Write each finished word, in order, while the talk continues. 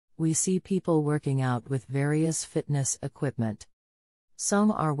we see people working out with various fitness equipment. Some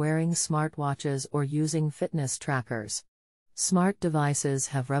are wearing smartwatches or using fitness trackers. Smart devices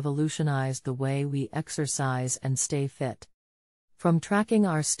have revolutionized the way we exercise and stay fit. From tracking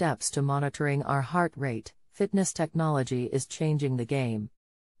our steps to monitoring our heart rate, fitness technology is changing the game.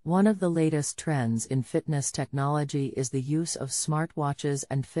 One of the latest trends in fitness technology is the use of smartwatches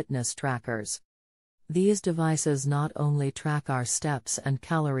and fitness trackers. These devices not only track our steps and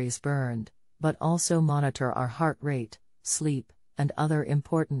calories burned, but also monitor our heart rate, sleep, and other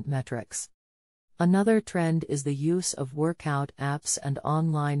important metrics. Another trend is the use of workout apps and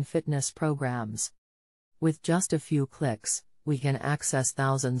online fitness programs. With just a few clicks, we can access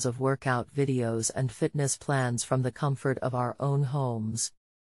thousands of workout videos and fitness plans from the comfort of our own homes.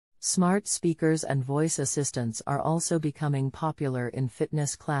 Smart speakers and voice assistants are also becoming popular in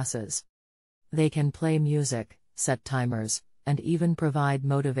fitness classes. They can play music, set timers, and even provide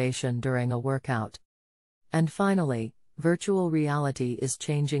motivation during a workout. And finally, virtual reality is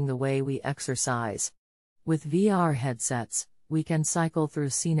changing the way we exercise. With VR headsets, we can cycle through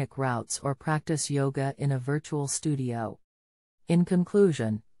scenic routes or practice yoga in a virtual studio. In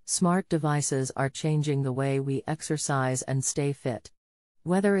conclusion, smart devices are changing the way we exercise and stay fit.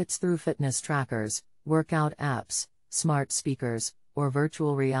 Whether it's through fitness trackers, workout apps, smart speakers, or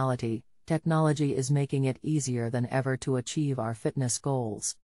virtual reality, technology is making it easier than ever to achieve our fitness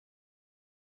goals.